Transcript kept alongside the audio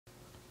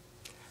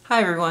Hi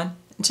everyone.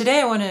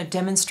 Today I want to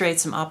demonstrate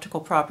some optical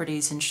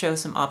properties and show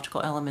some optical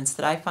elements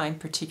that I find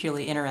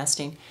particularly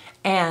interesting.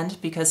 And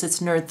because it's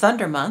Nerd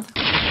Thunder Month,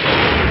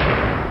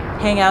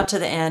 hang out to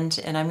the end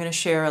and I'm going to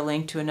share a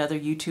link to another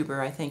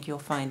YouTuber I think you'll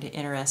find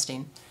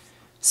interesting.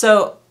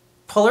 So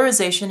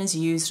polarization is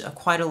used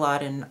quite a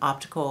lot in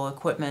optical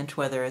equipment,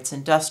 whether it's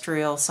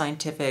industrial,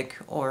 scientific,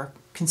 or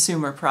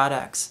consumer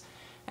products.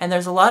 And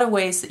there's a lot of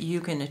ways that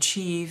you can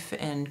achieve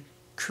and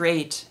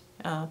create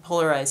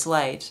polarized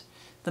light.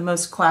 The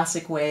most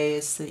classic way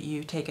is that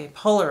you take a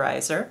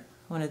polarizer,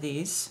 one of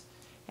these,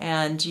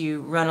 and you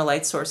run a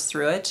light source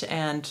through it,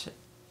 and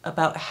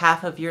about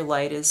half of your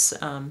light is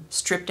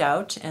stripped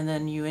out, and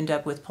then you end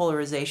up with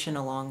polarization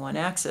along one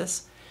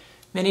axis.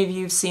 Many of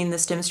you have seen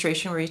this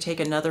demonstration where you take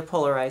another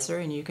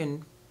polarizer and you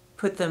can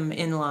put them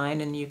in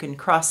line and you can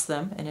cross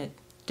them, and it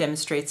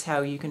demonstrates how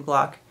you can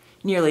block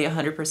nearly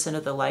 100%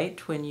 of the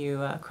light when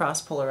you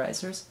cross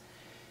polarizers.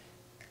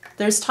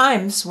 There's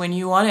times when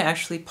you want to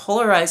actually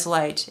polarize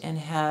light and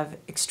have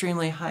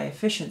extremely high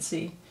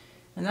efficiency,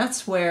 and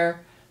that's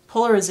where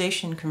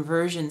polarization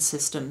conversion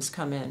systems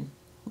come in.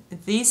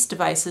 These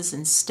devices,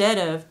 instead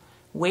of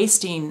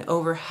wasting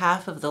over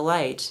half of the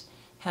light,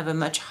 have a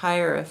much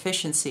higher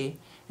efficiency,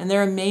 and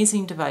they're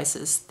amazing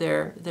devices.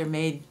 They're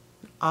made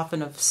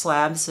often of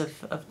slabs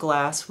of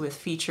glass with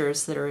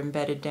features that are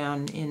embedded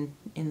down in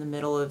the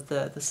middle of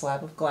the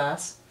slab of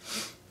glass.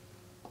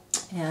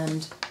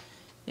 And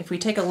if we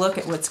take a look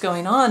at what's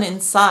going on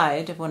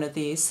inside of one of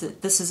these,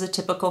 this is a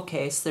typical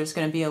case. There's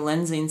going to be a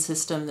lensing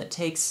system that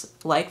takes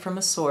light from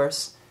a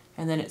source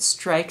and then it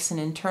strikes an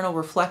internal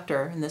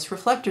reflector, and this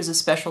reflector is a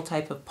special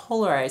type of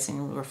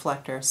polarizing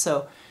reflector.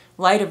 So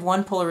light of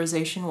one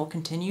polarization will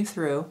continue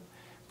through.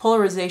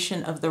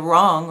 Polarization of the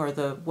wrong, or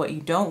what you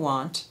don't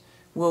want,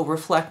 will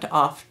reflect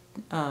off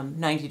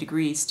 90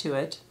 degrees to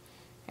it.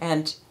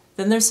 And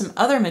then there's some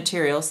other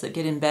materials that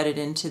get embedded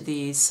into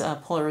these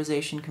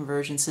polarization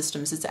conversion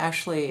systems. It's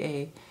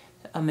actually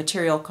a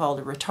material called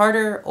a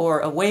retarder or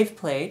a wave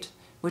plate,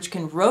 which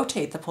can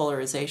rotate the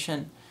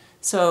polarization.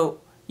 So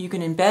you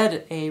can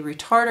embed a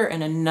retarder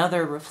and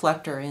another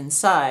reflector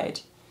inside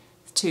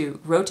to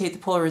rotate the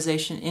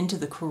polarization into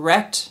the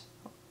correct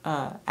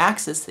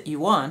axis that you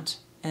want,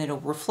 and it'll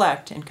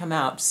reflect and come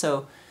out.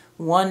 So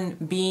one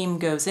beam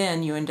goes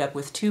in, you end up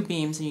with two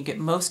beams, and you get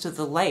most of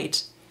the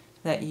light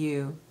that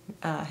you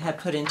have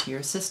put into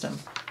your system,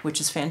 which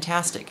is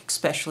fantastic,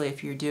 especially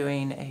if you're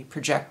doing a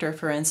projector,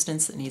 for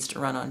instance, that needs to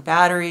run on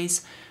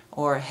batteries,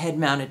 or a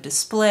head-mounted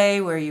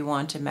display where you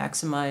want to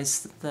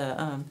maximize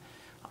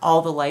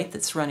all the light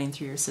that's running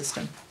through your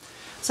system.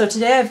 So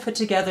today I've put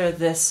together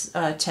this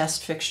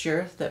test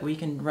fixture that we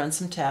can run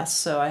some tests.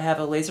 So I have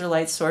a laser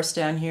light source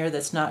down here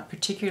that's not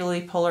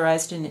particularly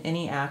polarized in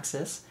any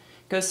axis.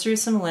 Goes through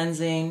some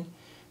lensing.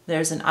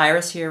 There's an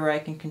iris here where I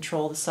can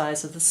control the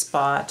size of the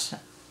spot.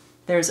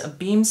 There's a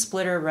beam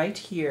splitter right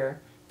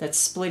here that's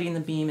splitting the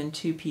beam in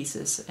two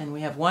pieces, and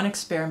we have one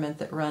experiment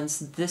that runs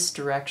this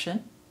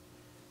direction,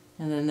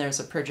 and then there's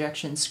a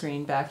projection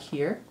screen back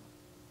here,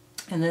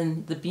 and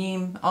then the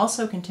beam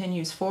also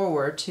continues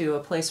forward to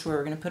a place where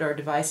we're going to put our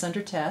device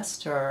under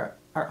test, or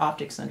our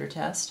optics under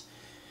test.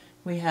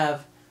 We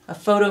have a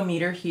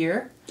photometer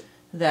here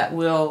that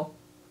we'll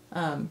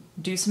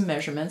do some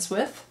measurements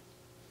with,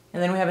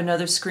 and then we have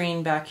another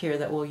screen back here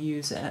that we'll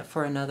use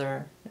for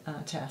another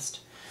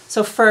test.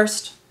 So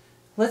first,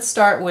 let's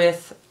start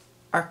with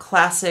our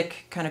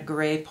classic kind of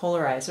gray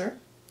polarizer.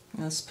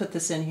 Let's put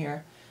this in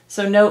here.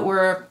 So note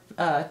we're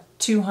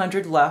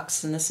 200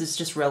 lux, and this is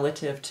just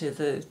relative to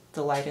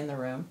the light in the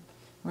room.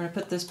 We're going to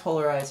put this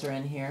polarizer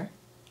in here.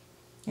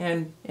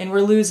 And we're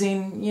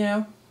losing,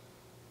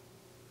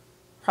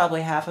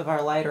 probably half of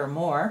our light or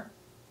more.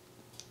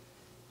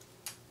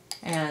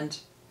 And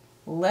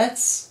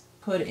let's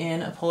put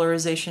in a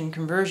polarization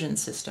conversion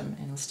system,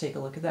 and let's take a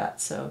look at that.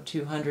 So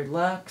 200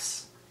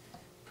 lux.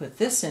 Put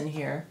this in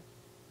here,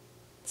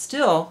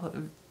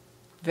 still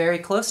very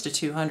close to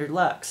 200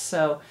 lux.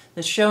 So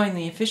that's showing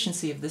the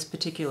efficiency of this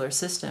particular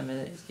system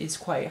is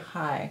quite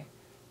high.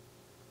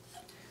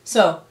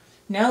 So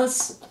now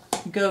let's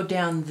go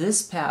down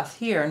this path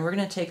here, and we're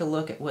going to take a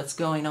look at what's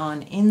going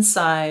on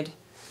inside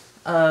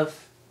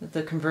of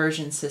the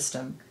conversion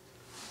system.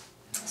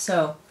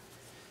 So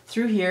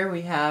through here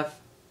we have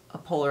a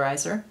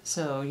polarizer,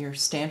 so your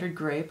standard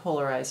gray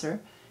polarizer,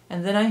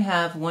 and then I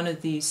have one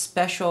of these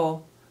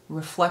special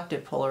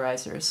reflective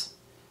polarizers.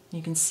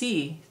 You can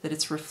see that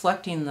it's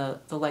reflecting the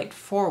light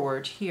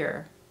forward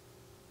here.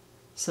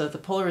 So the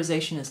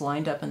polarization is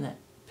lined up in that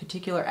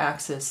particular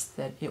axis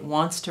that it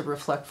wants to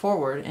reflect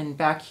forward, and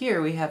back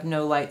here we have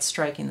no light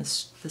striking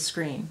the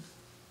screen.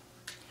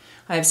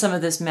 I have some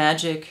of this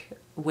magic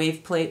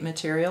wave plate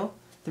material,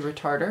 the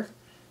retarder,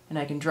 and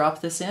I can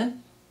drop this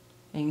in,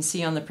 and you can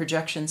see on the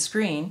projection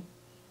screen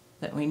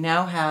that we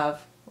now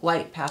have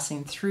light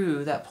passing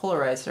through that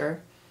polarizer,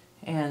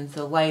 and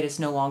the light is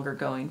no longer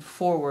going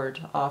forward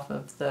off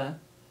of the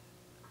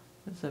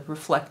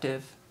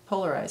reflective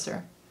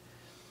polarizer.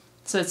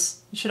 So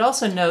you should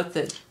also note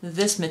that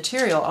this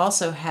material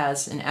also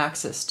has an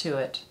axis to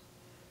it.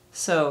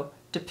 So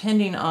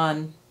depending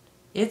on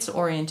its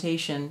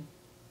orientation,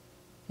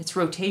 its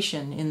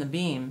rotation in the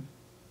beam,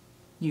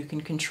 you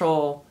can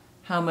control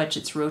how much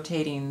it's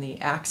rotating the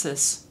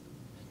axis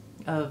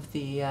of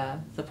the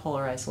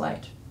polarized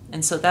light.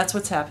 And so that's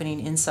what's happening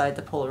inside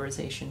the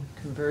polarization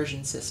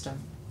conversion system.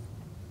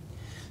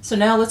 So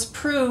now let's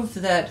prove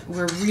that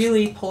we're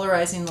really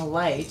polarizing the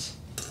light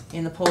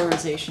in the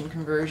polarization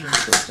conversion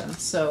system.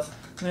 So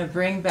I'm going to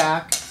bring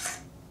back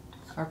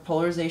our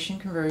polarization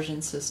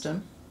conversion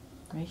system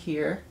right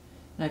here,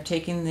 and I've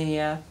taken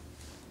the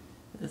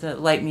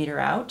light meter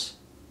out.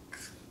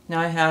 Now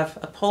I have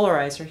a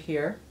polarizer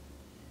here,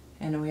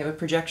 and we have a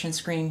projection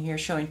screen here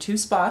showing two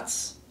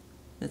spots.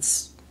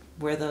 That's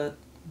where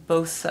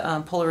both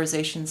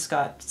polarizations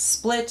got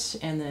split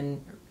and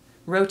then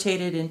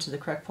rotated into the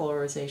correct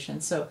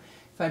polarization. So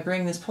if I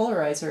bring this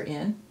polarizer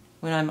in,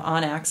 when I'm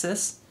on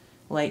axis,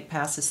 light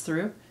passes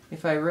through.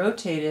 If I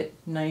rotate it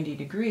 90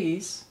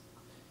 degrees,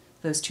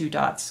 those two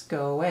dots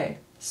go away.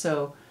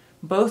 So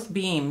both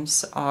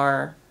beams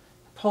are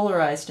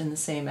polarized in the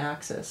same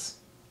axis.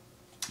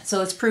 So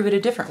let's prove it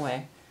a different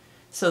way.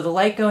 So the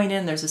light going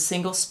in, there's a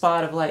single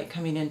spot of light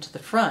coming into the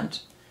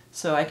front.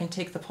 So I can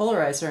take the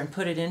polarizer and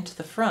put it into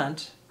the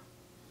front.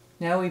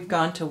 Now we've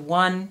gone to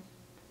one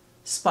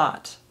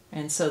spot.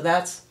 And so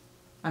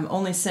I'm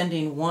only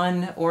sending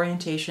one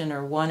orientation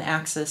or one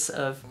axis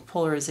of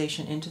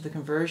polarization into the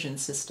conversion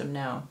system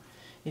now.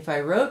 If I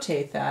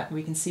rotate that,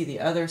 we can see the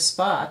other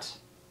spot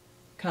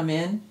come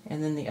in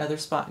and then the other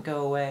spot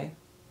go away.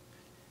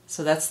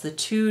 So that's the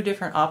two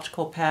different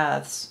optical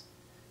paths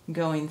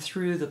going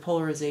through the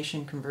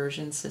polarization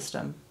conversion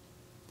system.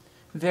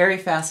 Very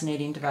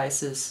fascinating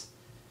devices,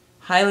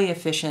 highly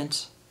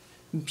efficient,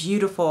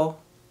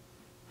 beautiful,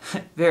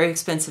 very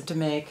expensive to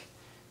make,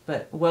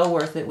 but well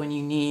worth it when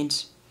you need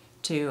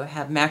to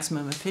have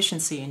maximum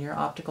efficiency in your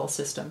optical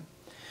system.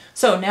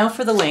 So now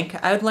for the link.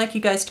 I would like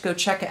you guys to go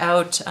check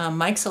out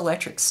Mike's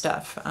electric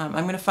stuff. I'm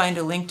going to find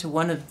a link to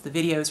one of the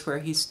videos where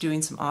he's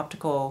doing some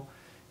optical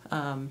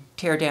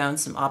tear down,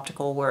 some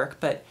optical work,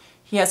 but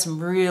he has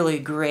some really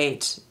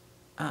great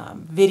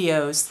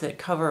videos that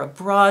cover a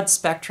broad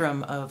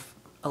spectrum of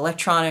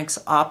electronics,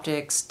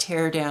 optics,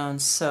 tear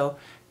downs, so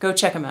go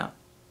check them out.